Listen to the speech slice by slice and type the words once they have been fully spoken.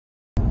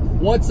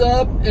What's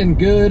up and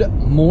good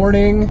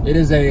morning. It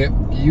is a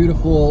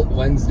beautiful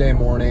Wednesday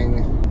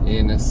morning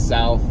in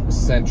south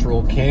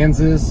central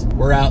Kansas.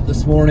 We're out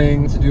this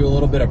morning to do a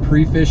little bit of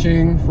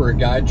pre-fishing for a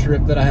guide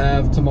trip that I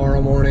have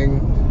tomorrow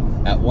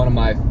morning at one of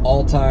my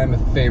all-time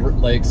favorite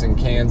lakes in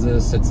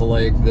Kansas. It's a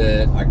lake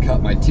that I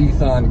cut my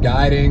teeth on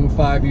guiding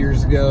 5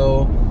 years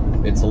ago.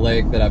 It's a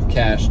lake that I've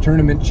cashed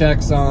tournament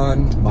checks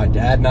on. My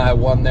dad and I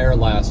won there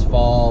last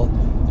fall,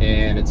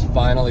 and it's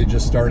finally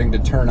just starting to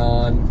turn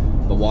on.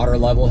 The water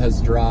level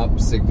has dropped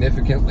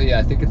significantly.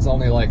 I think it's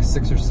only like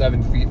 6 or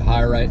 7 feet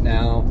high right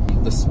now.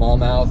 The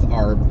smallmouth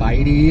are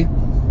bitey,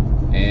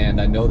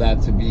 and I know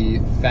that to be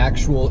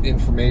factual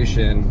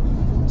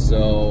information.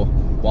 So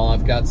while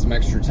I've got some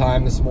extra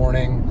time this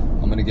morning,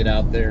 I'm gonna get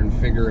out there and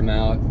figure them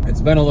out. It's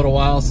been a little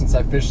while since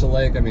I fished the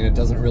lake. I mean, it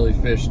doesn't really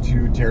fish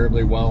too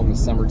terribly well in the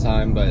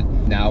summertime, but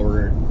now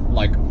we're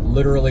like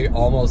literally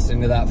almost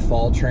into that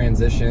fall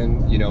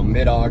transition, you know,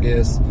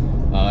 mid-August.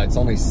 It's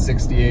only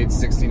 68,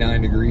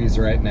 69 degrees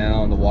right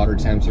now, and the water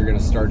temps are gonna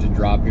start to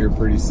drop here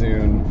pretty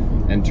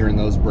soon and turn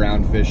those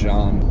brown fish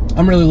on.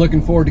 I'm really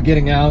looking forward to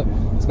getting out.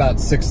 It's about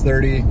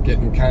 6:30,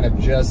 getting kind of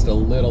just a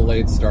little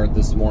late start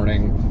this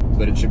morning,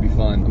 but it should be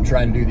fun. I'm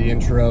trying to do the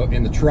intro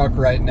in the truck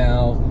right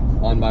now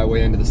on my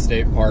way into the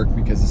state park,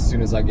 because as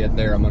soon as I get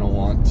there, I'm gonna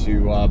want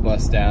to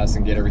bust ass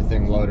and get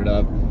everything loaded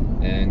up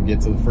and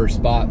get to the first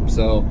spot.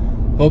 So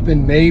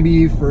hoping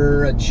maybe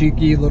for a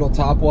cheeky little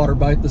topwater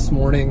bite this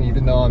morning,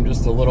 even though I'm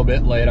just a little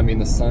bit late. I mean,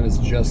 the sun is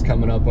just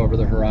coming up over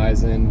the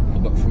horizon,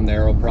 but from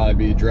there I'll probably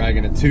be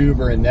dragging a tube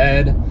or a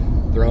Ned,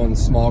 throwing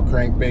small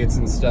crankbaits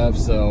and stuff.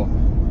 So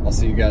I'll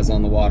see you guys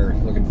on the water.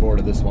 Looking forward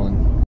to this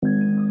one.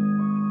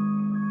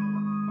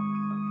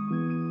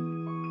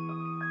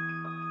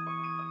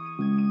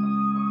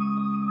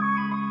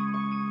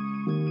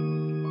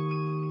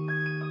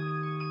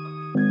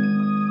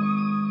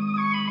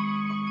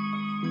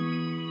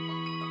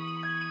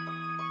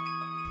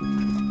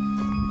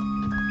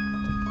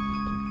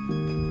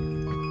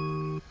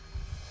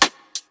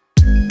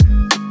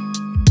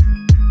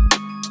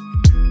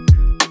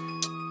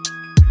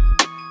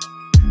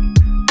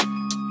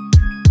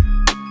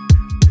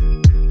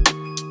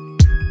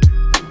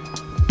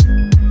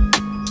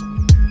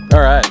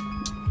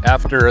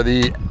 After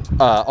the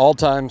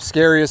all-time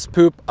scariest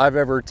poop I've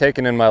ever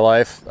taken in my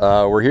life,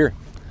 we're here.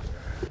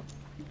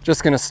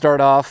 Just gonna start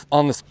off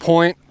on this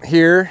point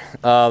here.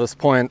 This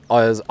point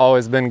has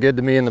always been good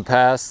to me in the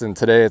past, and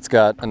today it's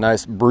got a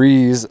nice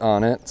breeze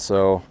on it,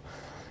 so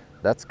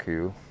that's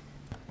cool.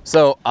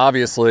 So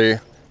obviously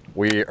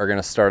we are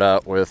gonna start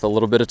out with a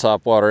little bit of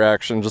topwater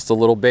action, just a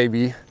little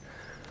baby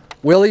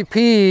Willie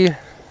P, the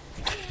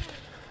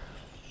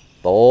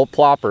old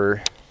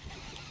plopper.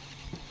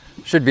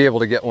 Should be able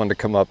to get one to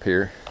come up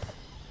here.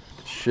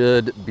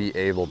 Should be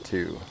able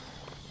to.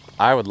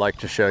 I would like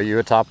to show you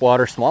a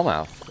topwater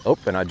smallmouth. Oh,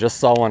 and I just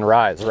saw one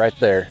rise right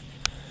there.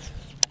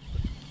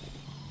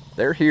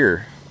 They're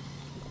here.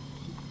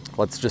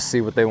 Let's just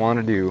see what they want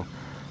to do.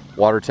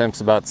 Water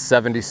temp's about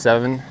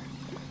 77.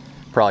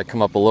 Probably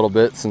come up a little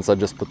bit since I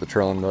just put the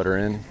trolling motor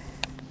in.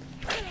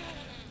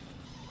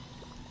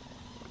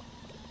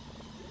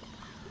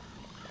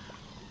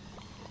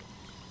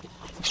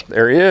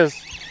 There he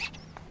is.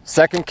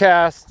 Second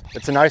cast.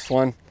 It's a nice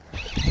one.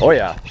 Oh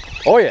yeah.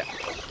 Oh yeah.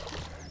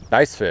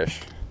 Nice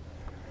fish.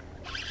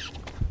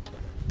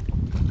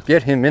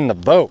 Get him in the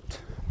boat.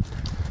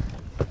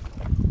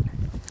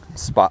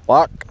 Spot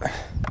lock.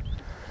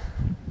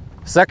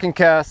 Second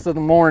cast of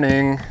the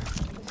morning,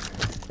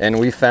 and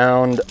we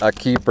found a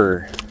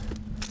keeper.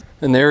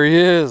 And there he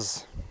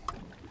is.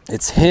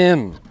 It's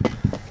him.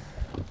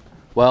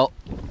 Well,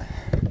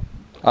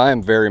 I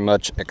am very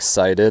much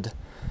excited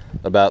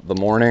about the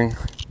morning.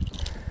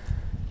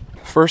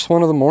 First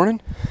one of the morning,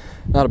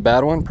 not a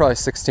bad one, probably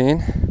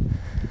 16.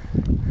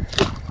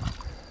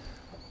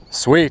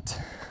 Sweet.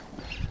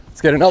 Let's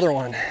get another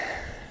one.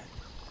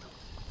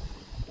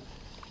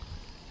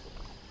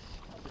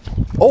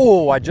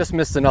 Oh, I just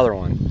missed another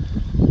one.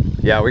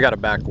 Yeah, we got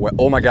it back.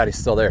 Oh my God, he's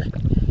still there.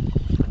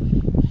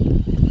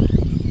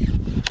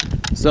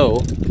 So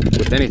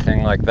with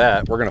anything like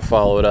that, we're gonna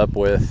follow it up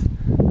with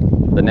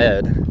the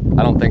Ned.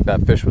 I don't think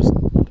that fish was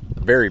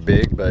very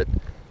big, but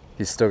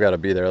he's still got to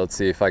be there. Let's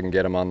see if I can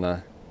get him on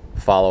the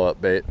follow-up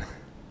bait.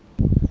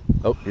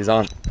 Oh, he's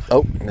on.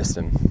 Oh, missed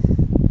him.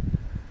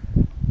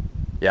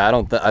 Yeah, I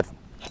don't think,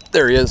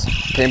 there he is.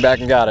 Came back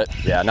and got it.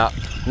 Yeah, not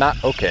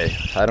okay.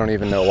 I don't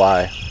even know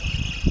why.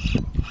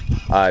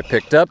 I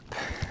picked up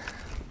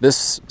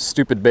this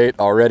stupid bait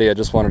already. I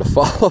just wanted to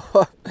follow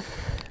up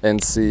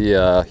and see,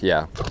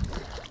 yeah.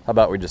 How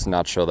about we just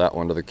not show that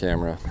one to the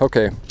camera?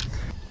 Okay.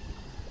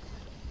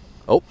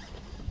 Oh.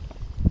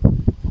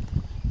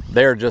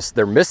 They're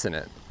missing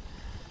it.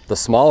 The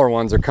smaller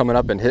ones are coming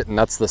up and hitting.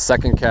 That's the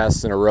second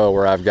cast in a row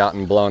where I've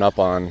gotten blown up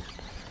on,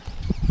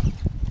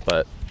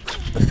 but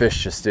the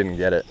fish just didn't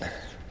get it.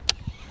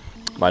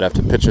 Might have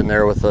to pitch in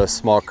there with a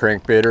small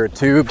crankbait or a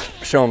tube,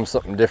 show them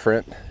something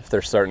different if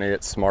they're starting to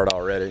get smart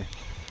already.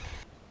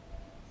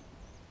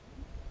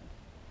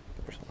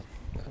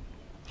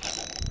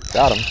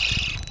 Got him.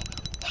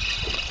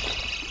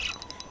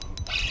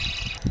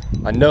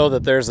 I know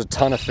that there's a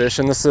ton of fish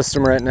in the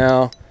system right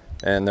now,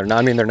 and they're not,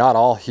 I mean, they're not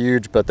all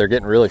huge, but they're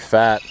getting really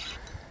fat.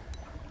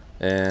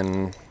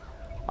 And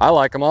I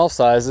like them all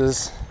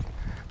sizes,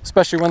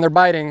 especially when they're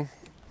biting.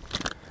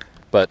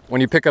 But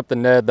when you pick up the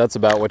Ned, that's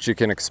about what you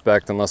can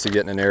expect unless you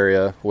get in an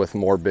area with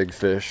more big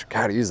fish.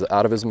 God, he's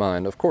out of his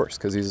mind, of course,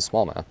 because he's a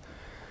smallmouth.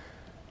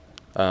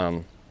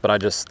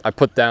 But I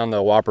put down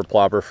the whopper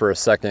plopper for a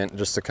second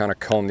just to kind of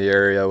comb the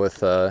area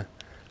with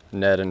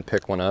Ned and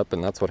pick one up,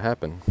 and that's what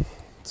happened.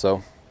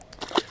 So,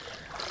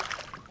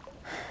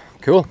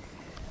 cool.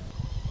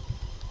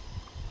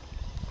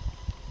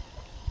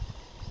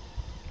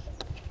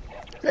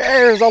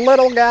 There's a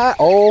little guy.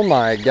 Oh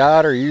my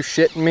God, are you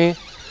shitting me?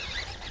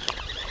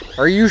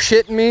 Are you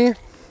shitting me?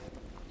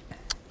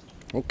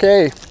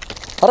 Okay.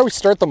 How do we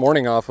start the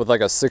morning off with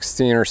like a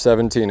 16 or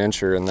 17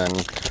 incher and then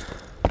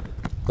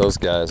those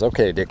guys?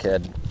 Okay,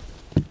 dickhead.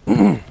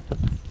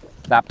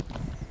 Stop.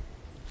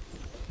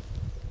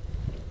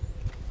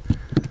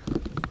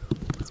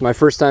 It's my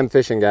first time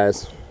fishing,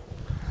 guys.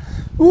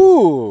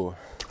 Ooh.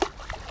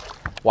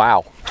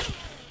 Wow.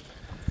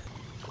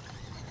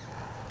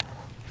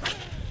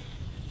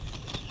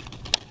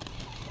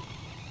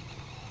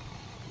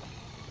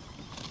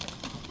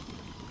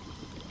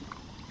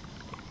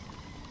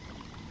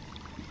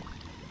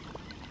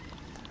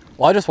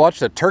 Well, I just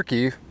watched a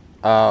turkey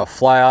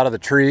fly out of the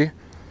tree.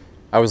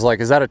 I was like,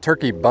 is that a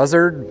turkey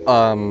buzzard?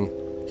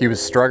 He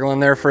was struggling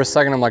there for a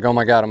second. I'm like, oh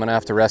my God, I'm gonna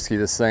have to rescue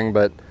this thing,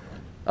 but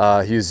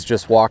he's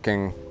just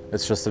walking.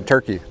 It's just a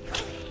turkey.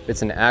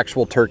 It's an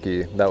actual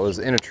turkey that was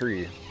in a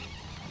tree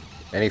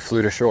and he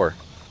flew to shore.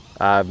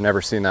 I've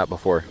never seen that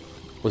before.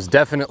 Was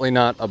definitely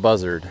not a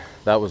buzzard.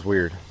 That was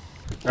weird.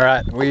 All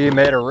right, we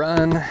made a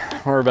run.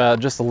 We're about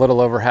just a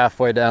little over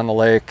halfway down the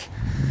lake.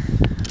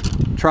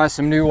 Try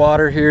some new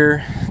water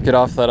here, get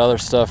off that other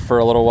stuff for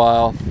a little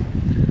while.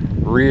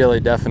 Really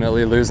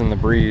definitely losing the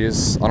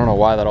breeze. I don't know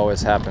why that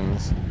always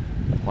happens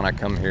when I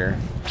come here,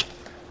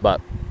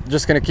 but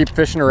just gonna keep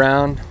fishing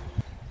around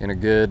in a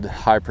good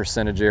high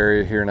percentage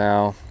area here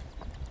now.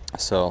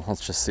 So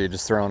let's just see,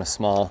 just throwing a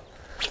small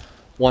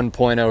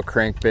 1.0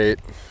 crankbait,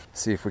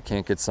 see if we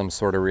can't get some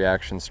sort of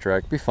reaction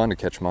strike. Be fun to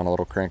catch them on a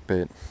little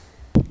crankbait.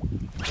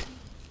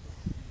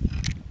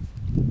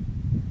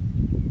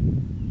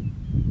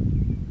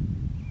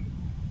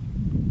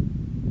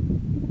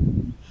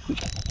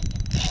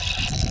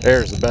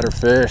 There's a better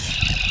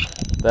fish.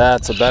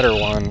 That's a better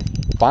one.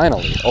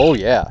 Finally. Oh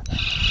yeah.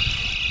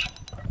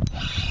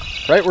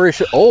 Right where he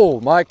should. Oh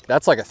Mike,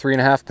 that's like a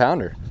 3.5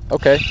 pounder.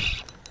 Okay.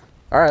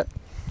 All right.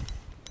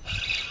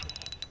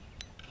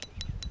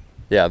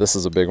 Yeah, this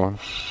is a big one.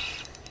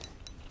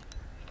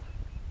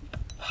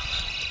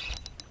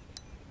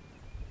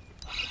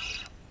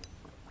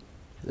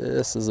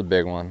 This is a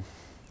big one.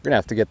 We're gonna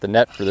have to get the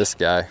net for this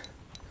guy.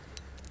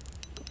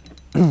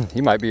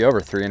 He might be over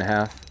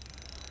 3.5.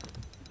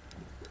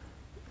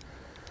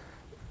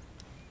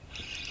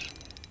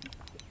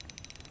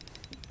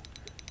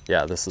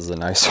 Yeah, this is a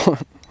nice one.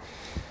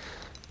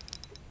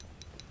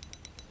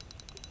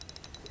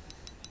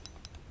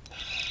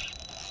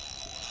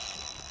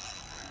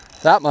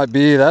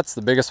 That's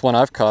the biggest one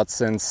I've caught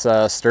since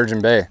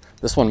Sturgeon Bay.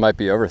 This one might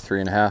be over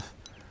 3.5.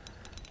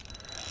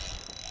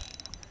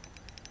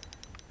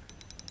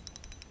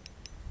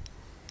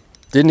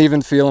 Didn't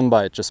even feel him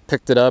bite, just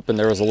picked it up and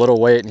there was a little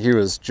weight and he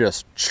was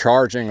just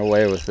charging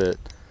away with it.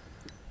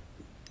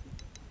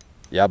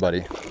 Yeah,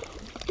 buddy.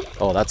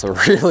 Oh, that's a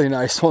really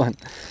nice one.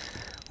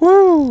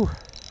 Woo!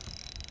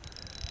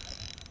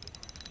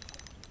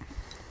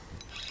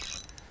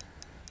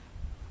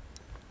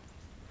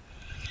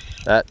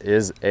 That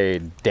is a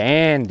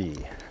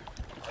dandy.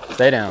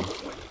 Stay down.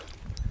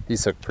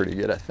 He's hooked pretty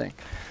good, I think.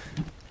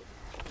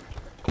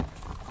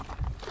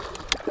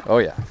 Oh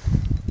yeah.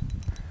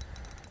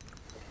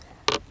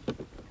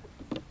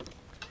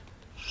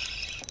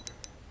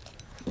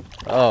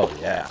 Oh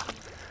yeah.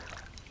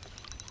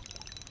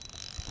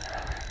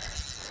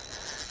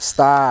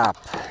 Stop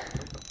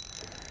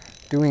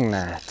doing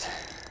that.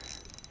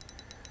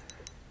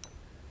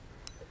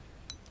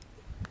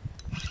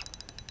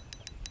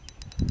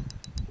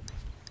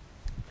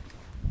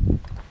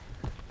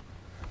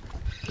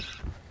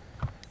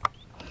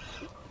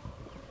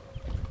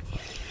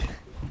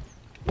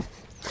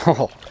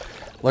 Oh,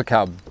 look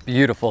how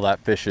beautiful that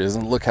fish is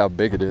and look how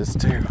big it is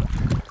too.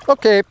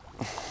 Okay,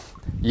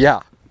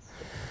 yeah.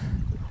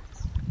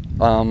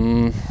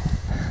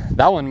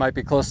 That one might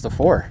be close to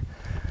 4.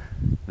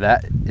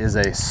 That is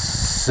a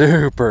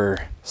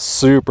super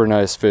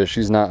nice fish.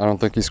 He's not, I don't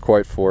think he's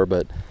quite 4,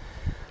 but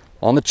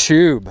on the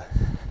tube.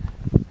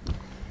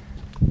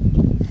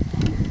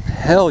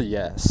 Hell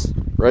yes.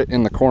 Right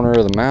in the corner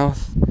of the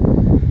mouth.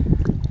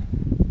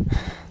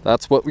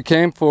 That's what we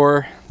came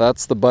for.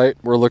 That's the bite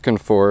we're looking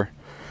for.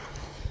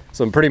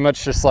 So I'm pretty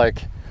much just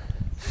like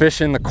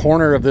fishing the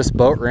corner of this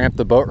boat ramp.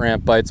 The boat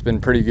ramp bite's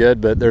been pretty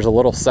good, but there's a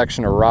little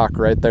section of rock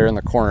right there in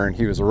the corner and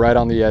he was right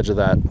on the edge of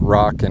that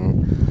rock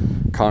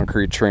and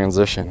concrete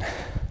transition.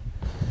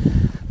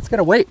 It's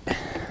gotta wait.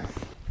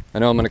 I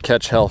know I'm gonna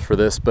catch hell for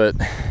this, but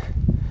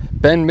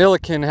Ben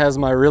Milliken has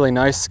my really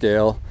nice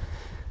scale,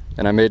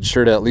 and I made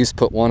sure to at least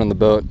put one in the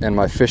boat, and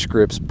my fish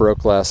grips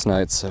broke last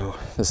night, so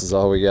this is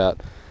all we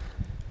got.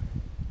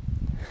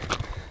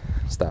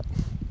 Stop.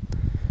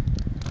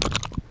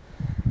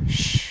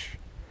 Shh.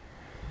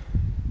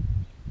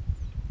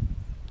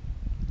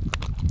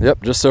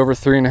 Yep, just over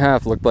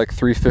 3.5. Looked like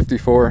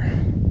 354,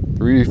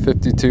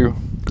 352.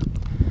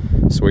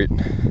 Sweet.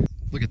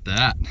 Look at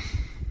that.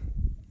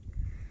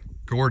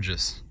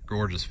 Gorgeous,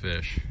 gorgeous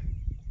fish.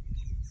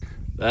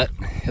 That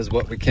is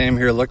what we came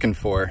here looking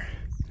for.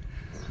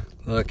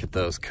 Look at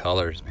those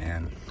colors,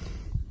 man.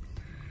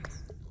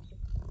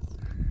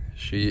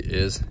 She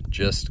is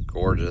just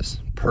gorgeous.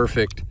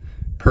 Perfect,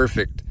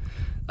 perfect.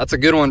 That's a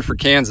good one for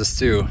Kansas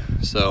too,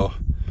 so.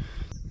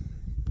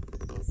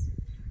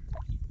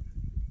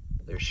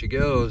 There she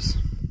goes.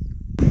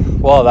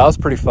 Well, that was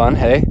pretty fun,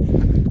 hey?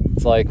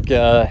 It's like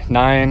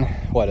 9,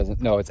 what is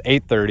it? No, it's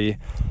 8:30.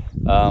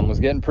 Was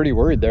getting pretty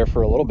worried there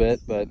for a little bit,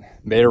 but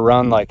made a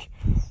run like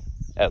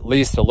at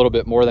least a little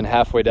bit more than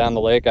halfway down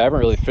the lake. I haven't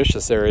really fished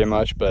this area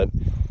much, but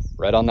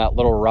right on that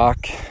little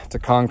rock to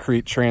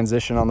concrete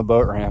transition on the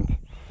boat ramp,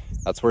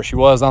 that's where she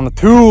was on the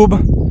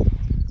tube.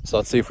 So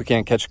let's see if we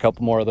can't catch a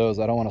couple more of those.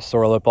 I don't want to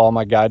sore lip all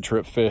my guide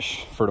trip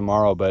fish for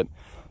tomorrow, but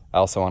I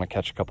also want to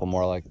catch a couple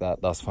more like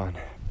that. That's fun.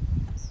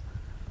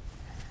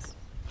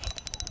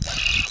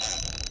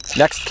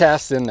 Next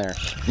cast in there.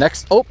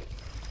 Next, oh,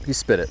 he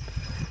spit it.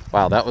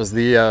 Wow, that was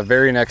the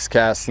very next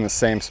cast in the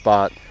same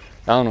spot.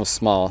 That one was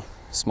small,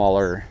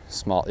 smaller,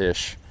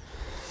 small-ish.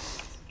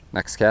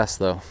 Next cast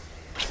though.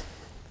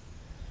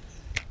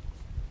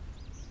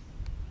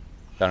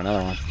 Got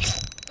another one.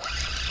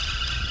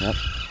 Yep,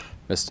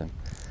 missed him.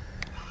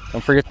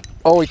 Don't forget,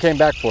 oh, he came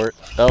back for it.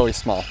 Oh, he's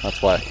small,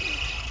 that's why.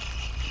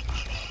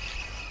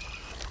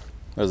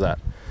 What is that?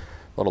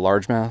 A little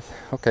largemouth?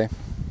 Okay.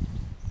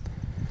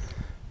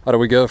 How do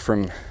we go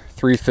from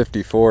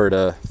 354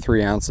 to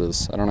 3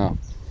 ounces? I don't know.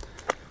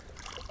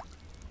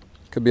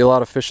 Could be a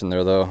lot of fish in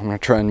there though. I'm gonna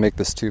try and make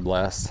this tube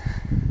last.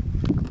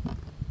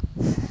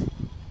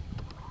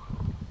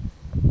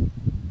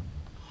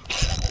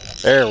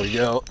 There we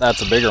go.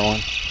 That's a bigger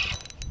one.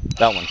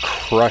 That one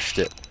crushed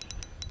it.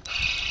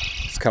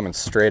 It's coming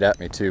straight at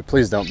me too.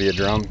 Please don't be a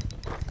drum.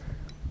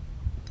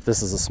 If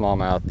this is a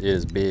smallmouth, it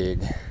is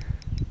big.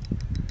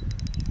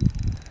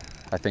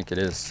 I think it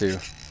is too.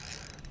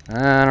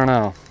 I don't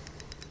know.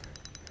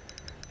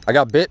 I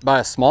got bit by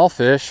a small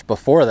fish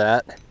before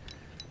that.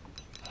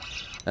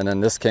 And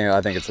then this came,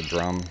 I think it's a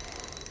drum.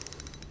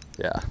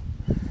 Yeah.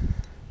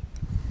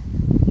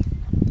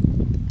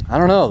 I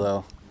don't know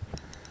though.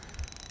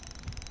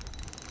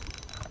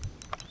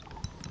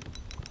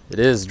 It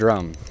is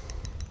drum.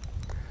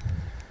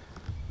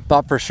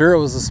 Thought for sure it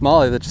was a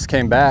smallie that just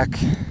came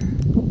back.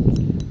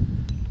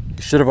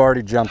 You should have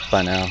already jumped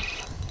by now.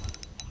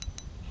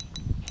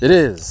 It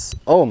is.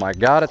 Oh my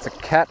God, it's a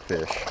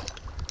catfish.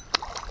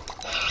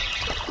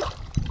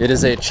 It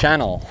is a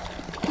channel.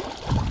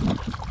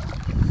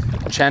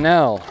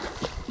 Channel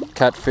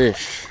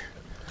catfish.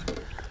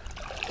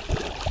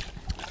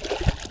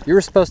 You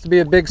were supposed to be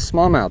a big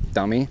smallmouth,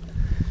 dummy.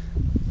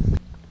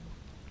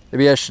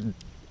 Maybe I should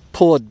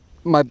pull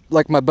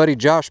like my buddy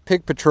Josh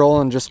Pig Patrol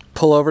and just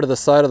pull over to the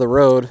side of the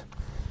road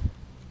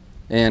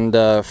and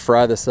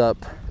fry this up.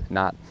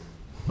 Not.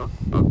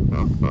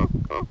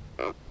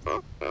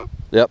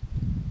 Yep.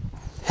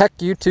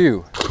 Heck, you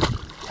too.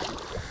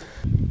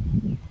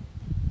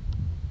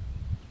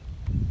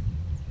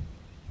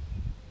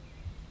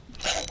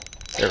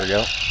 There we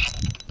go.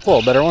 A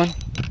little better one.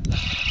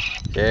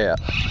 Yeah.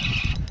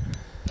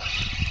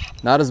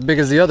 Not as big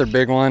as the other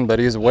big one, but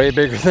he's way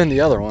bigger than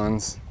the other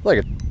ones. Like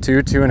a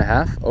 2,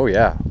 2.5. Oh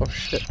yeah. Oh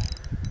shit.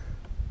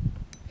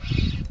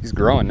 He's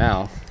growing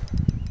now.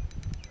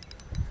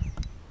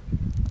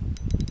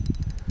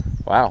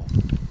 Wow.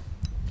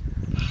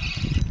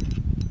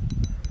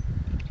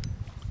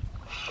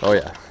 Oh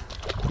yeah.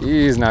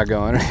 He's not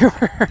going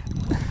anywhere.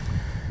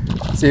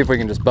 Let's see if we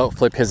can just boat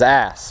flip his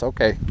ass.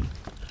 Okay.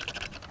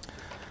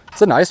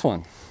 It's a nice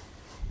one.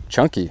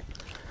 Chunky.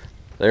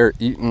 They're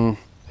eating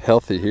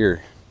healthy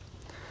here.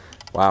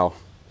 Wow.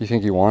 You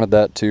think you wanted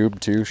that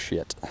tube too?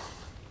 Shit.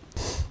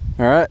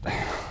 All right.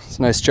 It's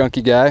a nice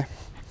chunky guy.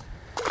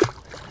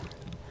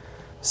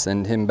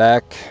 Send him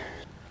back.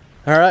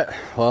 All right.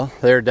 Well,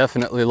 they're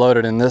definitely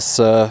loaded in this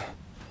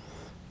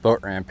boat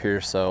ramp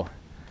here, so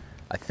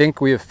I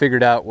think we have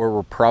figured out where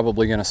we're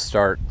probably going to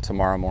start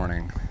tomorrow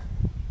morning.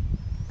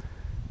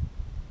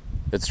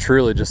 It's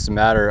truly just a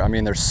matter, I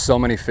mean, there's so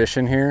many fish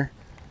in here.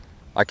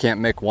 I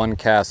can't make one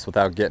cast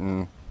without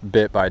getting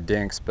bit by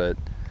dinks, but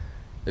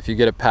if you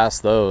get it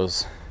past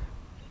those,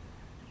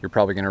 you're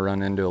probably going to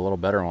run into a little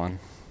better one.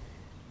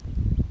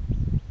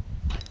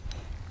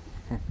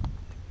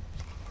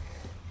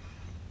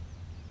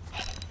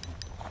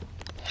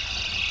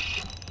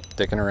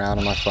 Dicking around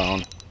on my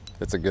phone.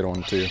 It's a good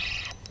one too.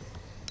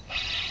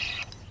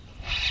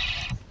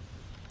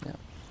 Yeah,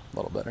 a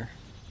little better.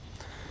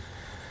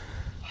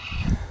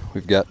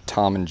 We've got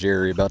Tom and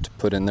Jerry about to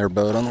put in their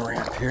boat on the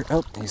ramp here.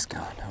 Oh, he's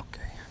gone.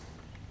 Okay.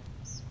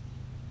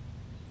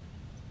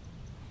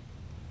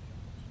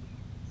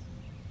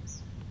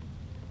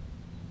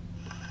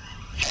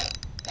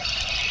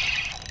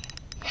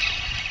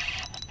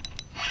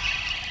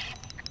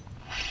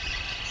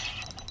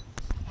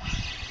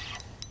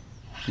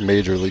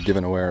 Majorly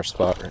giving away our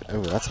spot right.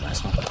 Oh, that's a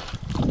nice one.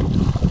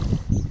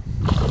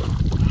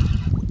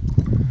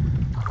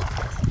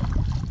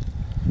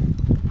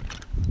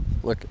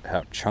 Look at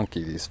how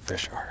chunky these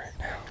fish are right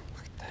now.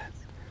 Look at that.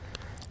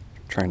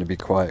 I'm trying to be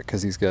quiet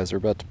because these guys are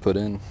about to put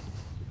in.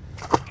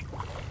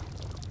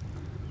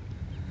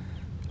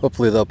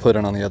 Hopefully they'll put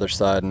in on the other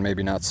side and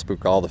maybe not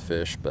spook all the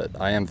fish, but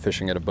I am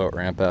fishing at a boat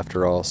ramp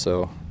after all,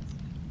 so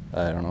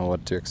I don't know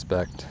what to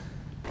expect.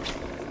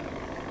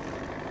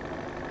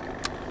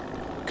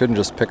 Couldn't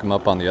just pick them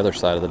up on the other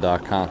side of the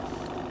dock, huh?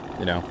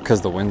 You know,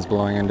 because the wind's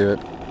blowing into it,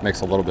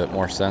 makes a little bit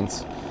more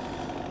sense.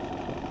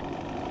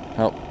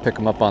 Oh, pick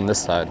them up on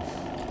this side.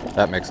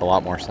 That makes a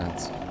lot more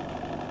sense.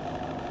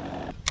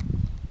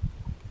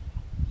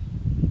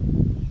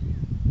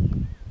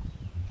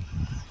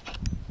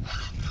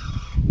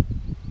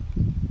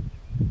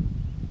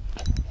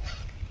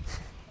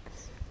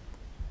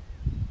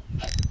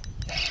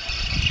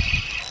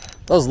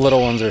 Those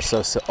little ones are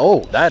so oh,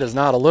 that is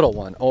not a little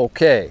one.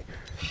 Okay.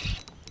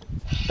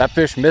 That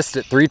fish missed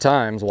it 3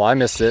 times. Well, I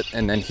missed it,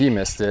 and then he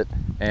missed it.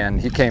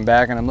 And he came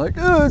back, and I'm like,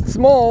 oh, it's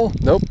small.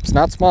 Nope, it's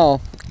not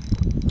small.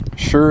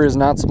 Sure is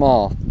not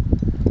small.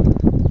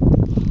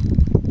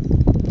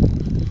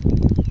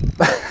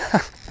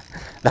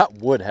 That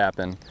would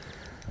happen.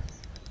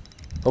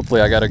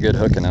 Hopefully I got a good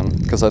hook in him,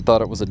 because I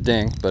thought it was a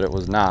dink, but it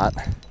was not.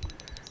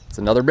 It's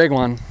another big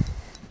one.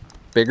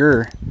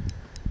 Bigger.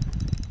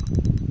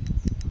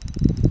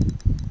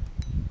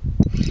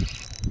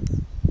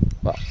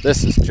 Well,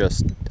 this is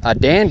just a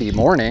dandy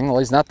morning. Well,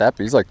 he's not that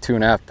big. He's like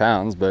 2.5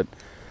 pounds, but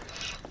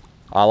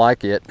I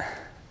like it.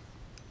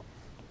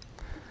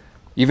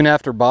 Even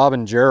after Bob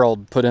and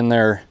Gerald put in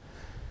their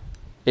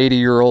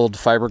 80-year-old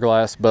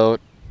fiberglass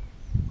boat,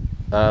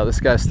 this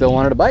guy still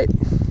wanted to bite.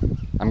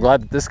 I'm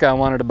glad that this guy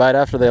wanted to bite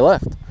after they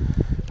left.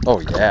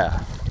 Oh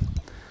yeah.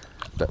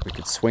 Bet we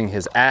could swing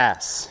his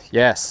ass.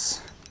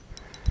 Yes.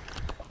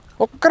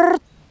 Oh,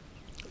 kind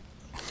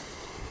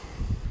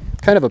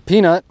of a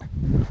peanut.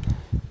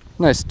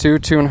 Nice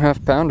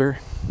 2.5 pounder.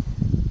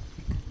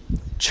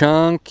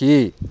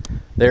 Chunky.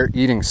 They're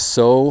eating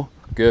so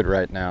good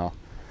right now.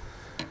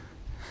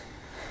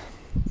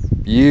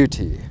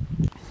 Beauty.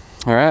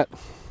 All right.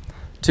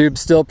 Tube's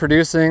still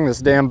producing. This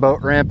damn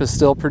boat ramp is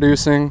still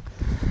producing.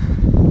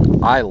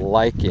 I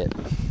like it.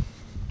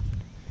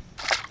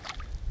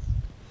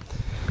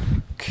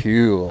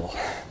 Cool.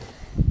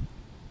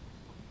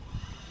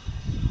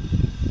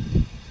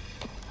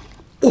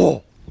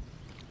 Oh!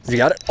 Has he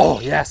got it? Oh,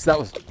 yes, that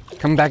was...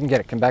 Come back and get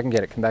it, come back and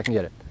get it, come back and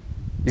get it.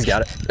 He's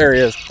got it. There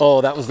he is.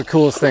 Oh, that was the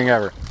coolest thing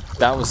ever.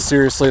 That was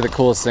seriously the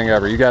coolest thing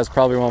ever. You guys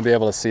probably won't be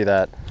able to see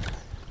that.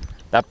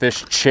 That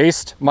fish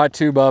chased my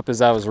tube up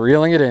as I was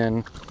reeling it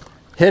in,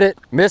 hit it,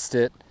 missed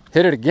it,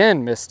 hit it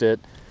again, missed it,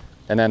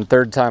 and then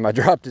third time I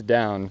dropped it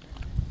down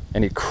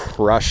and he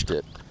crushed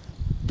it.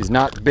 He's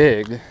not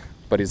big,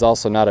 but he's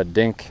also not a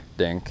dink.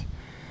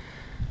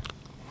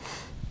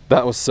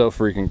 That was so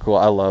freaking cool.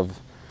 I love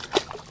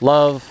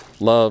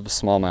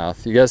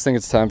smallmouth. You guys think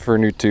it's time for a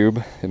new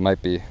tube? It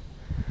might be.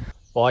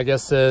 Well, I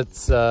guess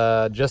it's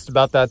just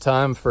about that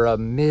time for a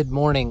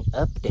mid-morning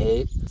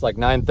update. It's like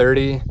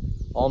 9:30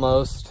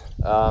 almost.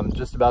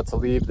 Just about to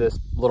leave this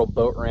little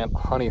boat ramp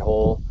honey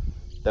hole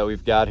that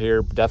we've got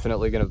here.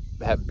 Definitely gonna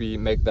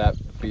make that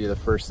be the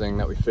first thing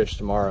that we fish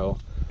tomorrow.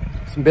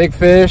 Some big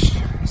fish,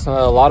 a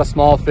lot of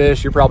small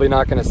fish. You're probably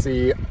not gonna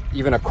see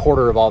even a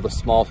quarter of all the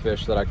small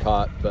fish that I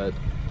caught, but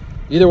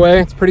either way,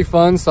 it's pretty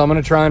fun. So I'm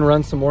gonna try and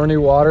run some more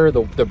new water.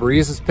 The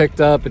breeze has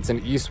picked up. It's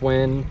an east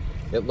wind,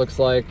 it looks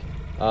like,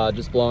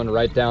 just blowing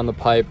right down the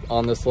pipe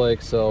on this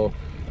lake. So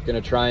I'm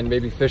gonna try and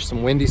maybe fish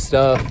some windy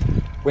stuff,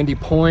 windy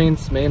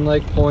points, main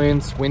lake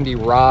points, windy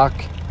rock,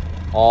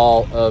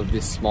 all of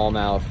these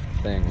smallmouth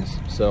things.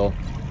 So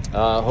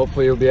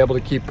hopefully you'll be able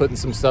to keep putting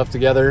some stuff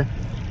together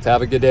to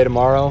have a good day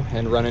tomorrow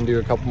and run into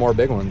a couple more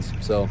big ones.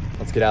 So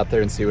let's get out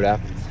there and see what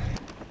happens.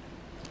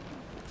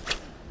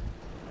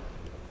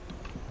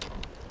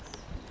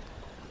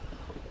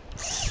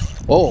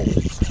 Oh,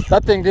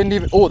 that thing didn't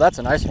even, oh, that's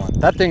a nice one.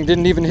 That thing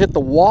didn't even hit the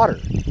water.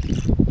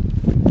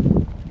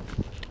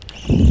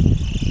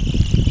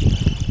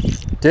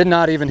 Did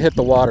not even hit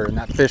the water, and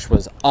that fish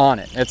was on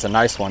it. It's a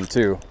nice one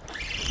too.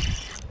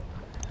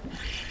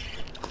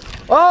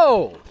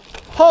 Oh,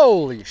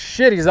 holy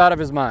shit, he's out of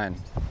his mind.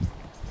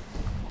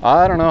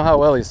 I don't know how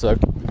well he's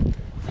hooked.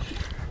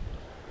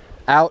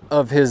 Out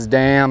of his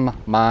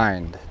damn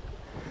mind.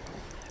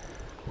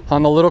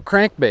 On the little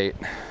crankbait.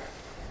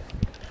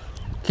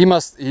 He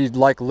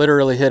like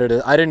literally hit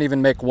it. I didn't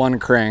even make one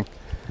crank.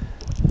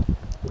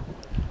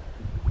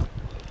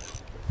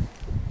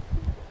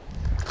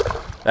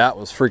 That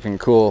was freaking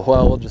cool.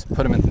 Well, we'll just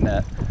put him in the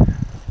net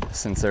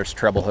since there's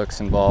treble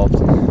hooks involved.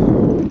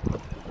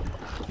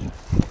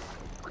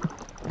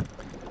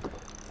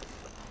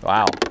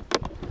 Wow.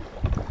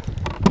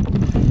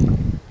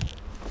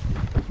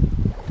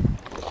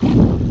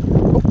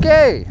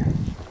 Okay.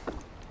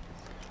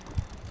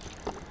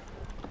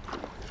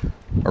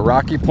 A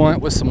rocky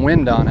point with some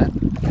wind on it.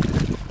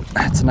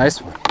 That's a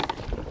nice one.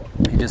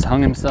 He just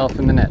hung himself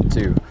in the net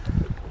too.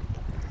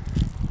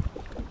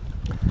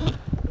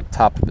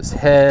 top of his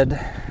head.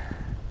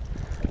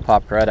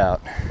 Popped right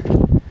out.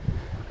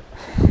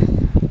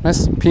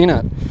 Nice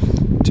peanut,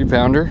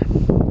 2-pounder.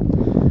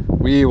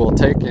 We will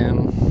take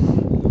him.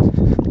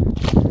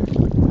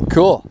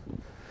 Cool.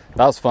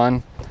 That was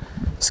fun.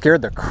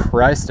 Scared the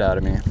Christ out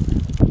of me.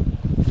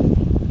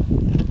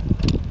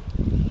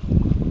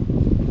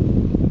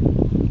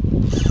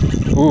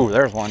 Ooh,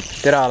 there's one.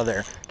 Get out of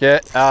there.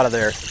 Get out of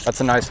there. That's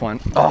a nice one.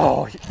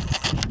 Oh.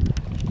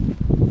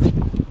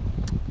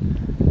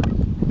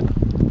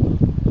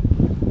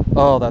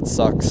 Oh, that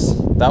sucks.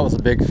 That was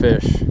a big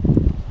fish.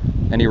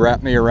 And he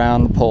wrapped me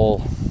around the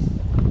pole.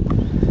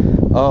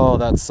 Oh,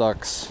 that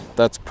sucks.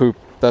 That's poop.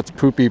 That's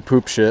poopy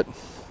poop shit.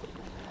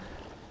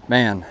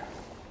 Man,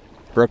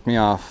 broke me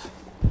off.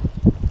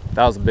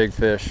 That was a big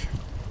fish.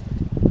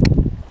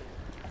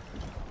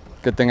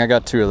 Good thing I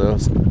got 2 of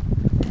those.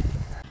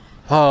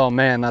 Oh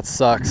man, that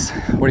sucks.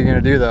 What are you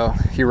gonna do though?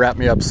 He wrapped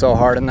me up so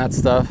hard in that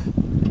stuff.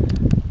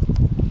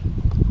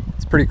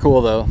 It's pretty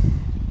cool though.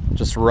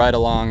 Just right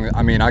along,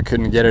 I mean, I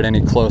couldn't get it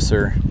any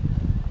closer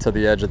to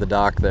the edge of the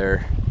dock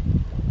there.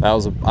 That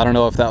was I don't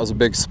know if that was a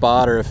big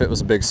spot or if it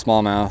was a big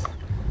smallmouth,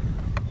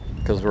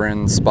 because we're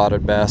in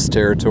spotted bass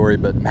territory,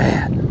 but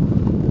man,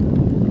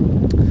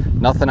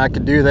 nothing I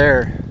could do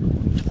there.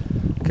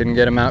 Couldn't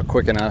get him out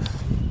quick enough.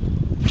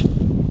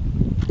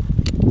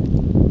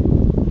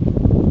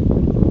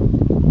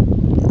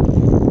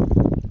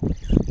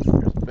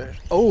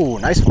 Oh,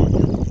 nice one.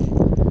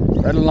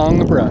 Right along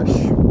the brush.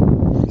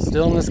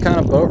 Still in this kind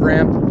of boat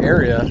ramp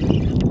area.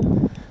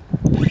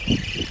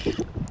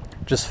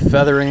 Just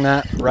feathering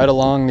that right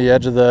along the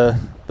edge of the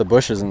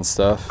bushes and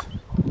stuff.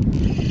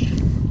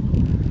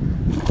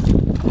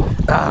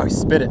 Oh, he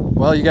spit it.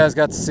 Well, you guys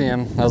got to see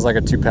him. That was like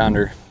a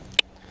 2-pounder.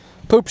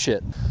 Poop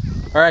shit.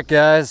 All right,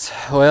 guys.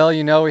 Well,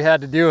 you know we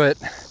had to do it.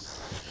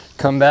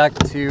 Come back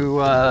to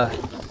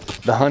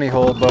the Honey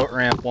Hole boat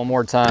ramp one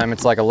more time.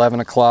 It's like 11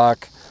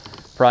 o'clock.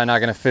 Probably not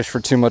gonna fish for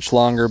too much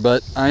longer,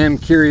 but I am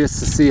curious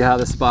to see how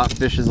the spot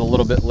fishes a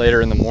little bit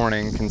later in the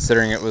morning,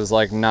 considering it was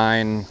like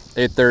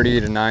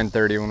 8:30 to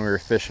 9:30 when we were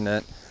fishing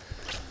it.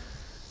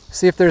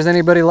 See if there's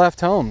anybody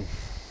left home.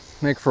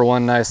 Make for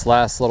one nice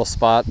last little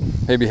spot.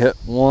 Maybe hit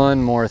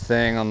one more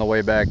thing on the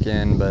way back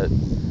in, but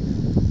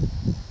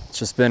it's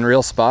just been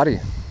real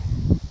spotty.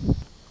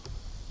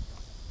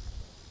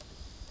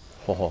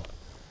 Oh,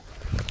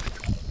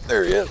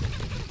 there he is.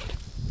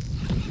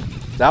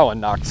 That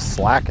one knocked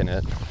slack in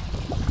it.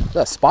 Is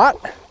that a spot?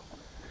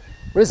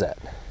 What is that?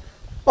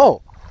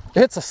 Oh,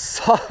 it's a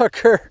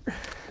sauger.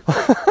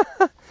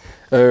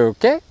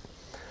 Okay.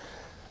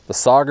 The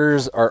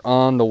saugers are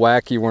on the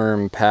wacky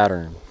worm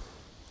pattern.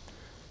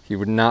 He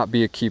would not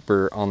be a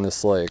keeper on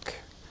this lake.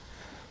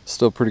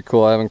 Still pretty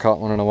cool. I haven't caught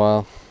one in a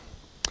while.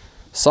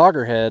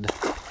 Sauger head.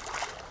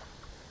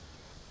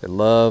 They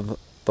love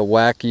the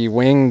wacky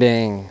wing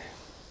ding.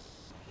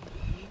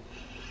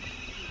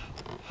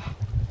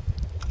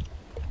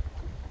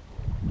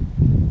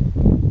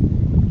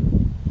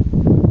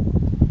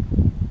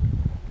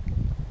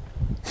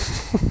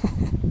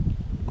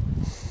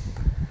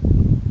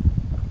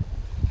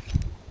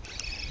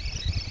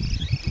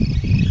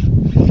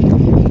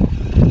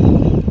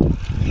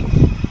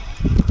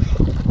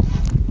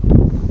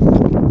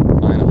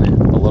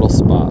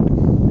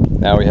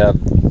 Now we have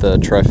the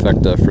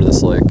trifecta for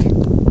this lake.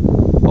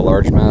 A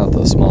largemouth,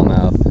 a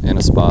smallmouth, and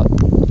a spot.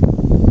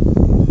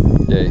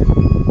 Yay.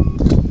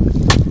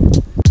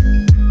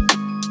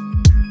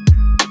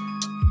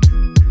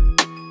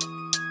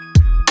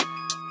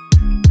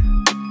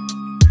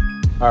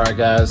 Alright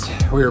guys,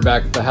 we were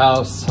back at the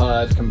house.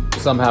 I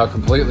somehow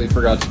completely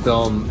forgot to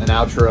film an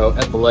outro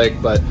at the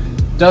lake, but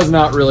does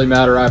not really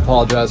matter. I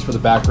apologize for the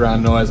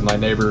background noise. My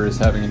neighbor is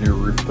having a new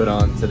roof put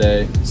on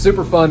today.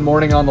 Super fun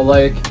morning on the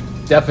lake.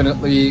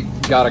 Definitely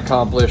got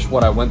accomplished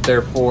what I went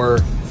there for.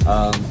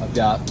 I've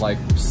got like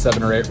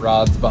 7 or 8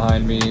 rods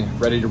behind me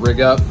ready to rig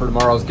up for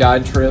tomorrow's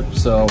guide trip.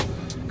 So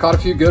caught a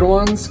few good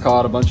ones,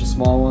 caught a bunch of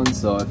small ones,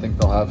 so I think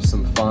they'll have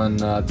some fun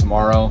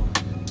tomorrow.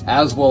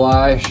 As will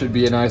I. Should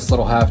be a nice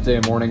little half-day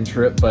morning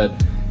trip, but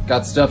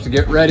got stuff to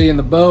get ready in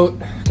the boat,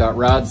 got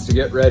rods to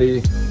get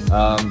ready,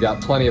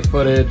 got plenty of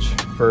footage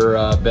for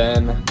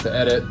Ben to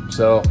edit,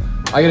 so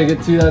I gotta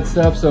get to that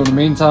stuff. So in the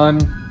meantime,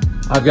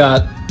 I've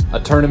got a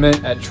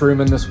tournament at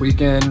Truman this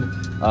weekend.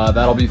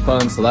 That'll be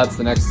fun, so that's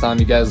the next time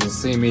you guys will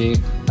see me.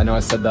 I know I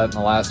said that in the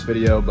last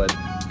video, but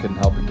couldn't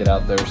help but get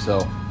out there.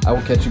 So I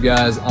will catch you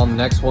guys on the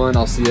next one.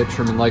 I'll see you at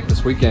Truman Lake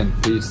this weekend.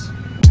 Peace.